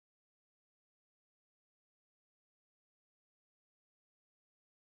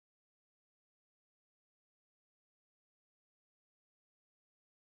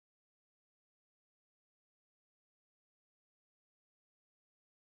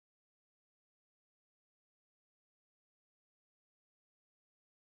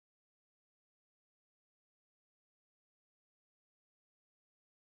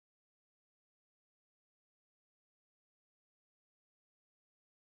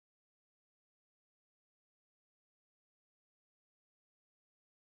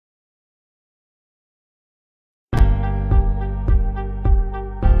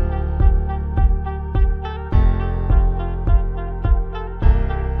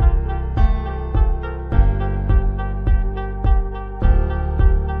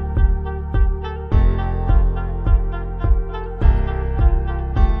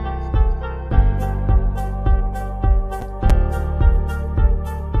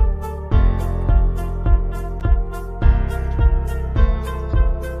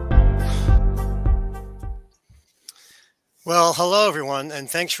Well, hello everyone, and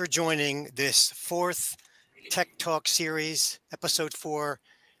thanks for joining this fourth Tech Talk series, episode 4.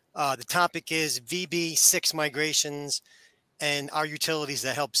 The topic is VB6 migrations and our utilities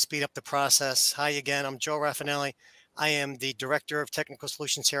that help speed up the process. Hi again, I'm Joe Raffinelli. I am the Director of Technical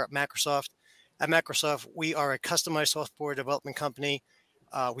Solutions here at Microsoft. At Microsoft, we are a customized software development company.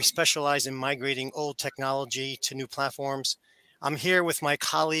 We specialize in migrating old technology to new platforms. I'm here with my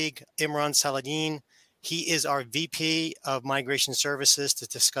colleague, Imran Saladin. He is our VP of Migration Services to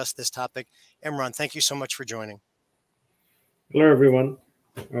discuss this topic. Imran, thank you so much for joining. Hello, everyone.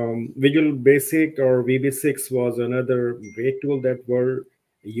 Visual Basic or VB6 was another great tool that were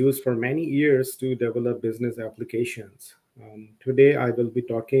used for many years to develop business applications. Today, I will be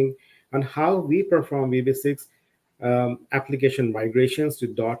talking on how we perform VB6 application migrations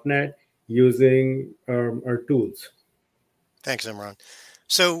to .NET using our tools. Thanks, Imran.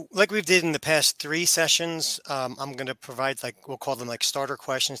 So like we did in the past 3 sessions, I'm going to provide we'll call them like starter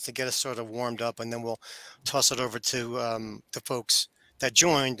questions to get us sort of warmed up, and then we'll toss it over to the folks that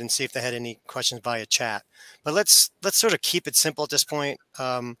joined and see if they had any questions via chat. But let's sort of keep it simple at this point.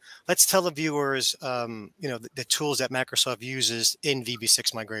 Let's tell the viewers, the tools that Microsoft uses in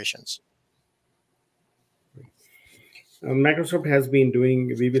VB6 migrations. Microsoft has been doing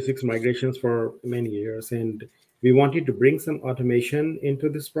VB6 migrations for many years, and we wanted to bring some automation into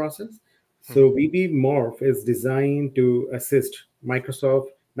this process. So VB Morph is designed to assist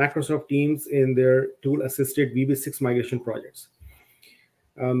Microsoft teams in their tool-assisted VB6 migration projects.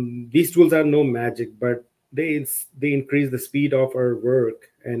 These tools are no magic, but they increase the speed of our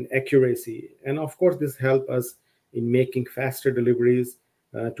work and accuracy. And of course, this helps us in making faster deliveries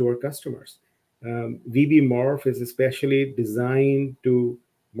to our customers. VB Morph is especially designed to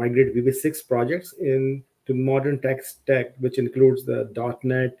migrate VB6 projects into modern tech stack, which includes the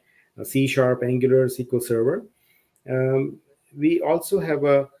 .NET, C#, Angular, SQL Server. We also have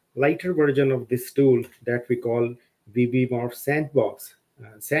a lighter version of this tool that we call VB Morph Sandbox.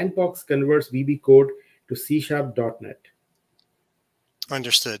 Sandbox converts VB code to C#.NET.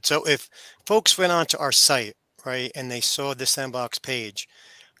 Understood. So if folks went onto our site, right, and they saw the Sandbox page,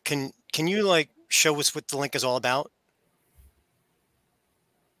 can you show us what the link is all about?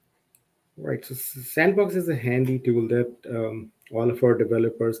 Right. So Sandbox is a handy tool that all of our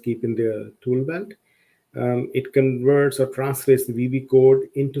developers keep in their tool belt. It converts or translates the VB code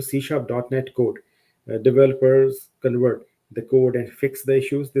into C#.NET code. Developers convert the code and fix the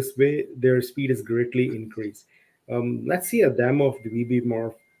issues. This way, their speed is greatly increased. Let's see a demo of the VB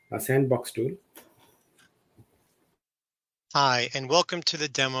Morph Sandbox tool. Hi, and welcome to the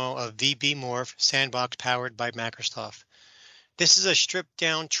demo of VB Morph Sandbox powered by Microsoft. This is a stripped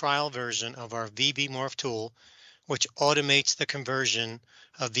down trial version of our VB Morph tool, which automates the conversion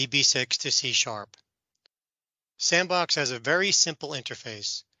of VB6 to C#. Sandbox has a very simple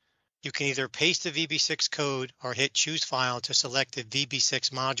interface. You can either paste the VB6 code or hit Choose File to select the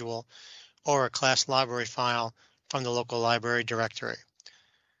VB6 module or a class library file from the local library directory.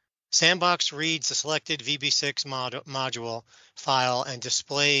 Sandbox reads the selected VB6 module file and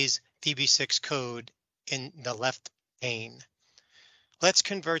displays VB6 code in the left pane. Let's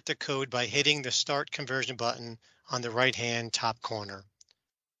convert the code by hitting the Start Conversion button on the right-hand top corner.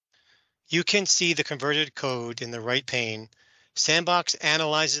 You can see the converted code in the right pane. Sandbox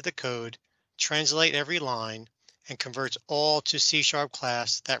analyzes the code, translates every line, and converts all to C#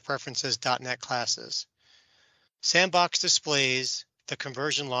 class that references .NET classes. Sandbox displays the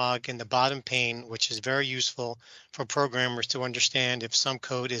conversion log in the bottom pane, which is very useful for programmers to understand if some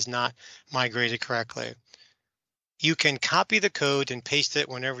code is not migrated correctly. You can copy the code and paste it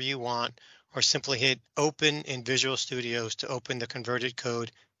whenever you want, or simply hit Open in Visual Studio to open the converted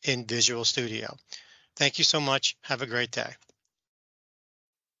code in Visual Studio. Thank you so much. Have a great day.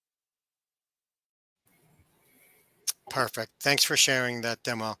 Perfect. Thanks for sharing that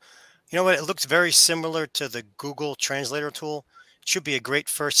demo. You know what? It looks very similar to the Google Translator tool. It should be a great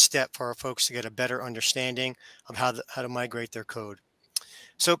first step for our folks to get a better understanding of how to migrate their code.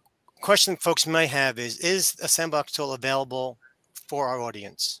 So question folks may have is a Sandbox tool available for our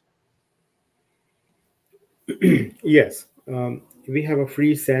audience? Yes. We have a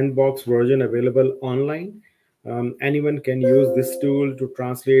free Sandbox version available online. Anyone can use this tool to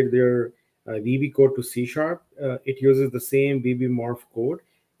translate their VB code to C#. It uses the same VB Morph code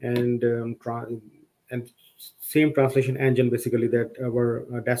and same translation engine basically that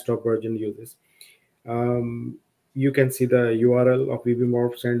our desktop version uses. You can see the URL of VB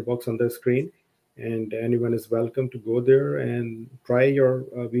Morph Sandbox on the screen, and anyone is welcome to go there and try your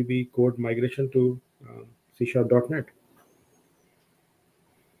VB code migration to C#.NET.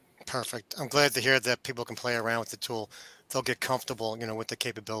 Perfect. I'm glad to hear that people can play around with the tool. they'll get comfortable, with the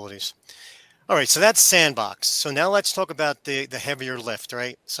capabilities. All right, so that's Sandbox. So now let's talk about the heavier lift,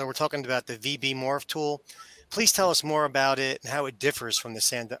 right? So we're talking about the VB Morph tool. Please tell us more about it and how it differs from the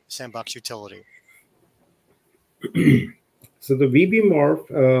Sandbox utility. So the VB Morph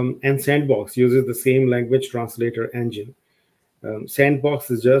and Sandbox uses the same language translator engine. Sandbox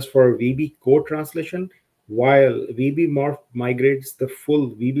is just for VB code translation, while VB Morph migrates the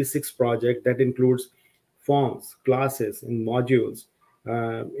full VB6 project that includes forms, classes, and modules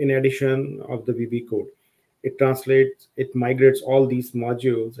in addition of the VB code. It migrates all these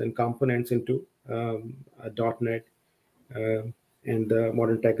modules and components into a .NET uh, and the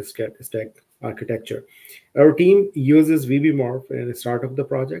modern tech stack architecture. Our team uses VBMorph at the start of the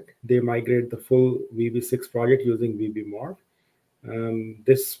project. They migrate the full VB6 project using VBMorph.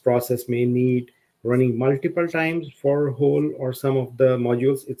 This process may need running multiple times for whole or some of the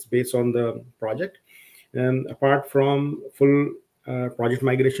modules. It's based on the project. Apart from full project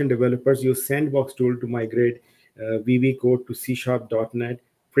migration, developers use Sandbox tool to migrate VB code to C#.NET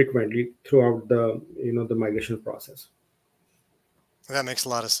frequently throughout the migration process. That makes a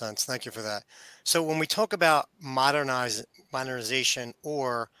lot of sense. Thank you for that. So when we talk about modernization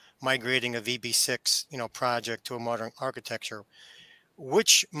or migrating a VB6, project to a modern architecture,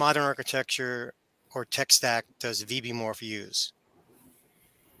 which modern architecture or tech stack does VBMorph use?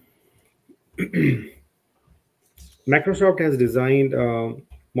 Microsoft has designed a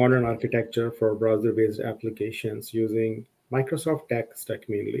modern architecture for browser-based applications using Microsoft tech stack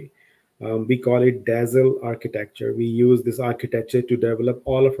mainly. We call it Dazzle architecture. We use this architecture to develop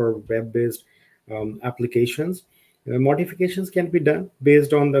all of our web-based applications. Modifications can be done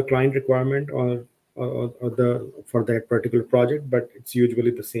based on the client requirement or for that particular project, but it's usually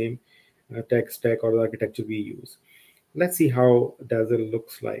the same tech stack or the architecture we use. Let's see how Dazzle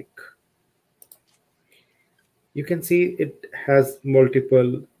looks like. You can see it has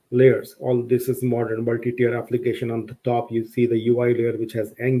multiple layers. All this is modern multi-tier application. On the top, you see the UI layer, which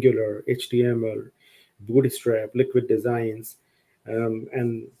has Angular, HTML, Bootstrap, Liquid Designs,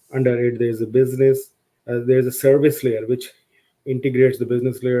 and under it, there's a business. There's a service layer, which integrates the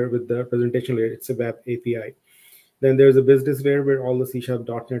business layer with the presentation layer. It's a web API. Then there's a business layer where all the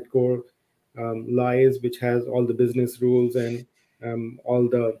C#.NET core lies, which has all the business rules and all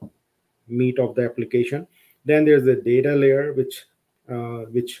the meat of the application. Then there's a data layer, which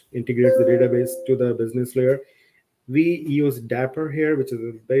integrates the database to the business layer. We use Dapper here, which is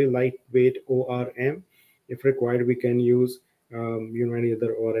a very lightweight ORM. If required, we can use any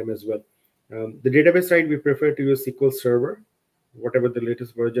other ORM as well. The database side, we prefer to use SQL Server, whatever the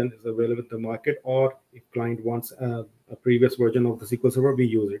latest version is available in the market, or if client wants a previous version of the SQL Server, we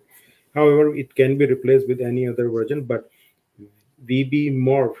use it. However, it can be replaced with any other version, but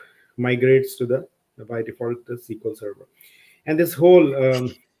VBMorph migrates to the by default the SQL Server. And this whole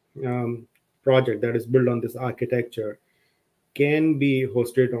project that is built on this architecture can be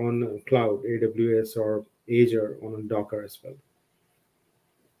hosted on cloud, AWS or Azure, on Docker as well.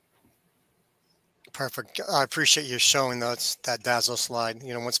 Perfect. I appreciate you showing that Dazzle slide.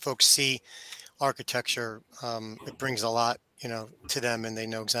 Once folks see architecture, it brings a lot, to them, and they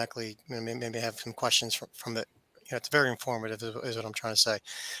know exactly, maybe have some questions from it. It's very informative is what I'm trying to say.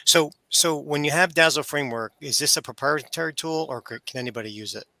 So when you have Dazzle framework, is this a proprietary tool or can anybody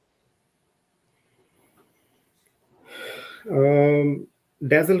use it?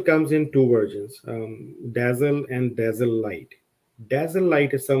 Dazzle comes in two versions, Dazzle and Dazzle Lite. Dazzle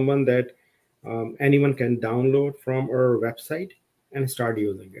Lite is someone that anyone can download from our website and start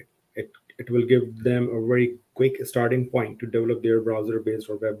using it. It will give them a very quick starting point to develop their browser-based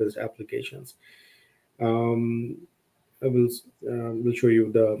or web-based applications. I will show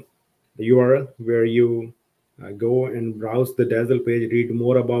you the URL where you go and browse the Dazzle page, read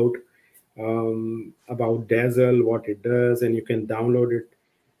more about Dazzle, what it does, and you can download it,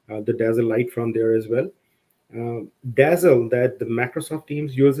 the Dazzle Lite from there as well. Dazzle that the Microsoft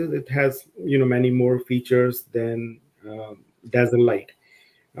Teams uses, it has many more features than Dazzle Lite.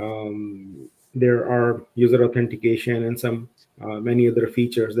 There are user authentication and some many other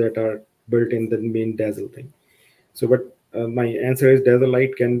features that are built in the main Dazzle thing. So, but my answer is Dazzle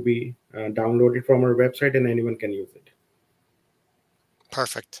Lite can be downloaded from our website and anyone can use it.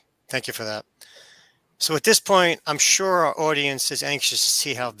 Perfect. Thank you for that. So at this point, I'm sure our audience is anxious to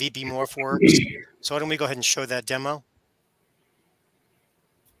see how VBMorph works. So why don't we go ahead and show that demo?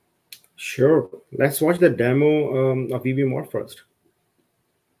 Sure. Let's watch the demo of VBMorph first.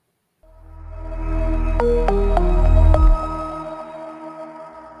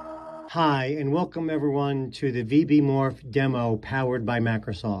 Hi, and welcome everyone to the VBMorph demo powered by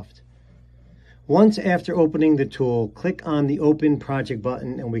Microsoft. Once after opening the tool, click on the Open Project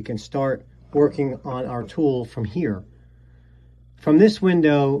button and we can start working on our tool from here. From this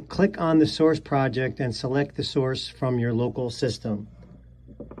window, click on the source project and select the source from your local system.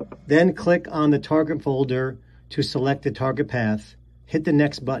 Then click on the target folder to select the target path. Hit the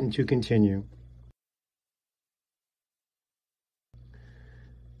next button to continue.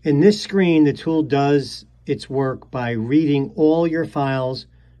 In this screen, the tool does its work by reading all your files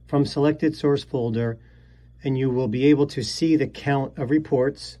from selected source folder, and you will be able to see the count of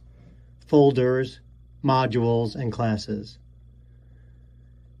reports, folders, modules, and classes.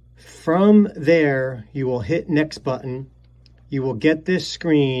 From there, you will hit Next button. You will get this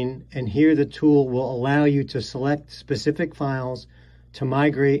screen, and here the tool will allow you to select specific files to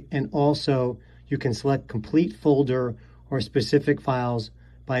migrate, and also you can select complete folder or specific files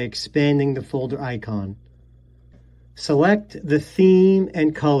by expanding the folder icon. Select the theme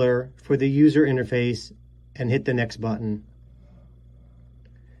and color for the user interface and hit the Next button.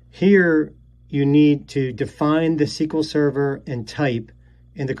 Here, you need to define the SQL Server and type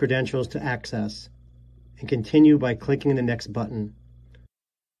in the credentials to access, and continue by clicking the Next button.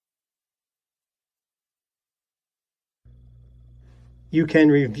 You can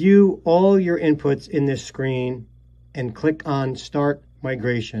review all your inputs in this screen and click on Start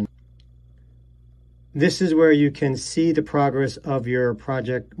Migration. This is where you can see the progress of your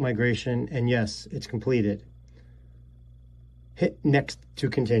project migration, and yes, it's completed. Hit Next to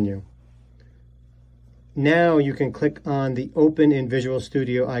continue. Now you can click on the Open in Visual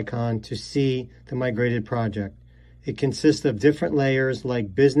Studio icon to see the migrated project. It consists of different layers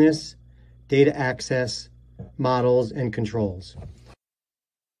like business, data access, models, and controls.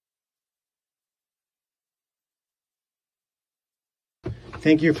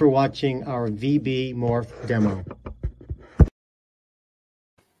 Thank you for watching our VB Morph demo.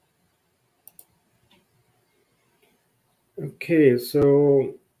 Okay,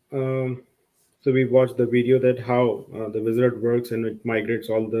 so we watched the video that how the wizard works and it migrates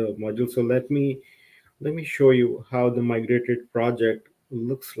all the modules. So let me show you how the migrated project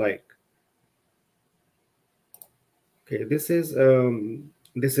looks like. Okay, this is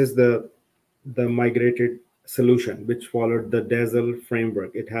the migrated solution which followed the Dazzle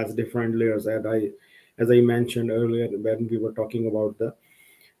framework. It has different layers, and as I mentioned earlier when we were talking about the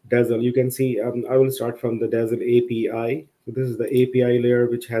Dazzle, you can see I will start from the Dazzle API. So this is the API layer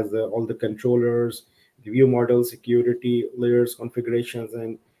which has all the controllers, the view model, security layers, configurations,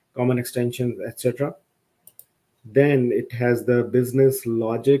 and common extensions, etc. Then it has the business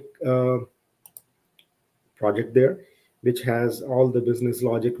logic project there, which has all the business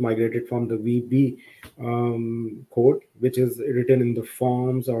logic migrated from the VB code, which is written in the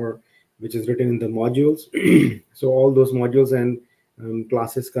forms or which is written in the modules. So all those modules and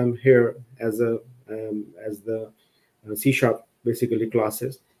classes come here as the C# basically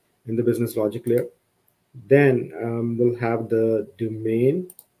classes in the business logic layer. Then we'll have the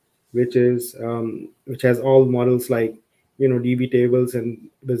domain, which has all models like DB tables and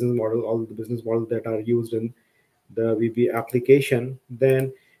business model, all the business models that are used in the VB application.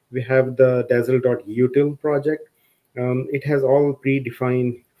 Then we have the dazzle.util project. It has all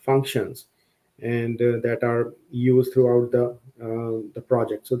predefined functions and that are used throughout the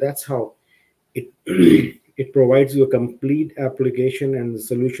project. So that's how it it provides you a complete application and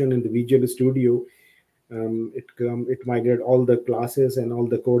solution in the Visual Studio. It migrated all the classes and all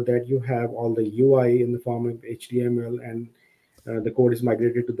the code that you have, all the UI in the form of HTML, and the code is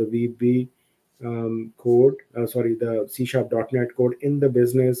migrated to the VB code, the C#.NET code in the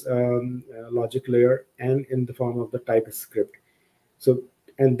business logic layer and in the form of the TypeScript. So,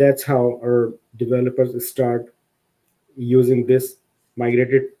 and that's how our developers start using this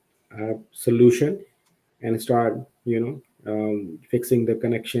migrated solution and start, fixing the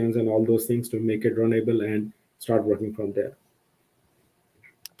connections and all those things to make it runnable and start working from there.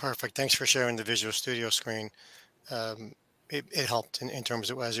 Perfect. Thanks for sharing the Visual Studio screen. It helped in terms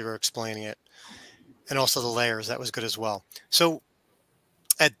of as you were explaining it. And also the layers, that was good as well. So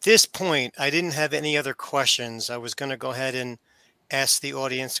at this point, I didn't have any other questions. I was going to go ahead and ask the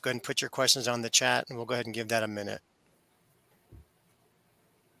audience to go ahead and put your questions on the chat, and we'll go ahead and give that a minute.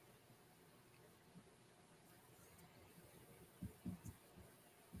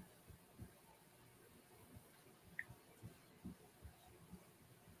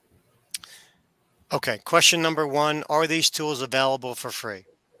 Okay, question number one, are these tools available for free?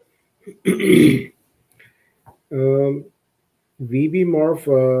 VB Morph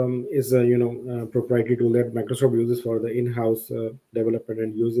is a proprietary tool that Microsoft uses for the in-house development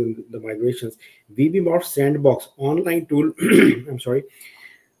and use in the migrations. VB Morph Sandbox online tool, I'm sorry,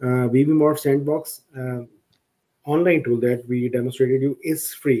 VB Sandbox online tool that we demonstrated you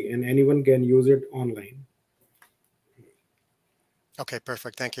is free and anyone can use it online. Okay,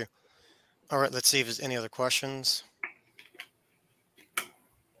 perfect. Thank you. All right, let's see if there's any other questions.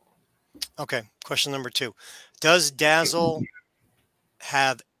 Okay, question number 2. Does Dazzle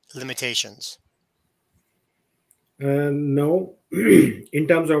have limitations? No, in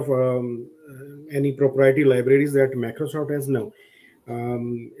terms of any proprietary libraries that Microsoft has, no.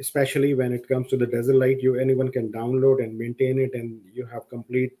 Especially when it comes to the Dazzle Lite, anyone can download and maintain it, and you have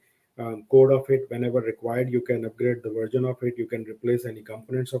complete code of it. Whenever required, you can upgrade the version of it. You can replace any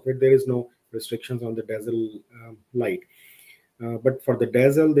components of it. There is no restrictions on the Dazzle Lite. But for the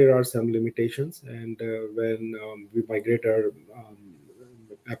Dazzle, there are some limitations, and when we migrate our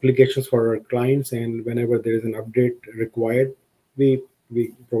applications for our clients, and whenever there is an update required, we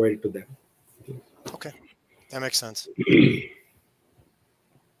provide it to them. Okay, that makes sense.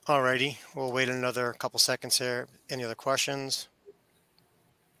 Alrighty, we'll wait another couple seconds here. Any other questions?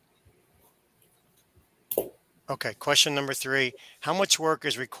 Okay, question number 3. How much work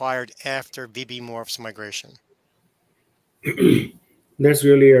is required after VB Morphs migration? That's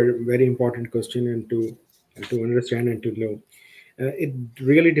really a very important question, and to understand and to know. It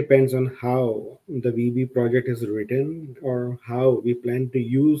really depends on how the VB project is written or how we plan to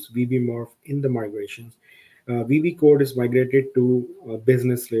use VB Morph in the migrations. VB code is migrated to a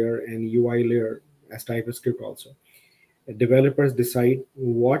business layer and UI layer as TypeScript also. Developers decide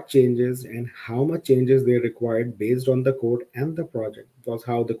what changes and how much changes they required based on the code and the project, because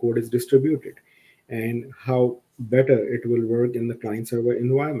how the code is distributed and how better it will work in the client server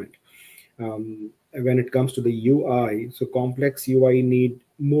environment. When it comes to the UI, so complex UI need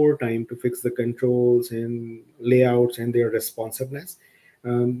more time to fix the controls and layouts and their responsiveness.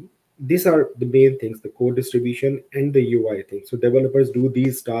 These are the main things: the code distribution and the UI thing. So developers do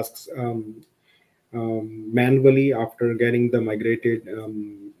these tasks manually after getting the migrated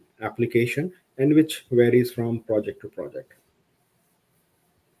application, and which varies from project to project.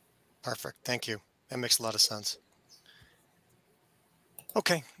 Perfect. Thank you. That makes a lot of sense.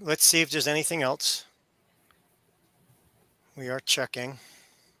 Okay, let's see if there's anything else. We are checking.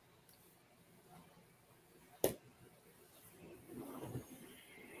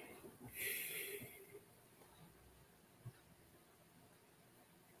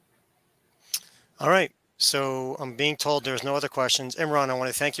 All right. So I'm being told there's no other questions. Imran, I want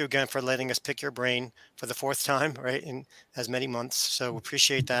to thank you again for letting us pick your brain for the 4th time, right, in as many months. So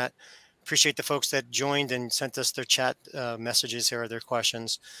appreciate that. Appreciate the folks that joined and sent us their chat messages here, their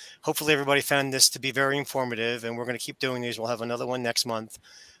questions. Hopefully everybody found this to be very informative, and we're going to keep doing these. We'll have another one next month.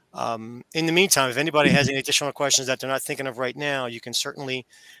 In the meantime, if anybody has any additional questions that they're not thinking of right now, you can certainly,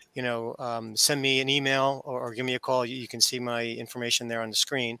 send me an email or give me a call. You can see my information there on the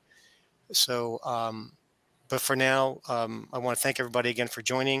screen. So, but for now, I want to thank everybody again for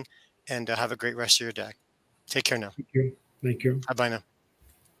joining, and have a great rest of your day. Take care now. Thank you. Thank you. Bye-bye now.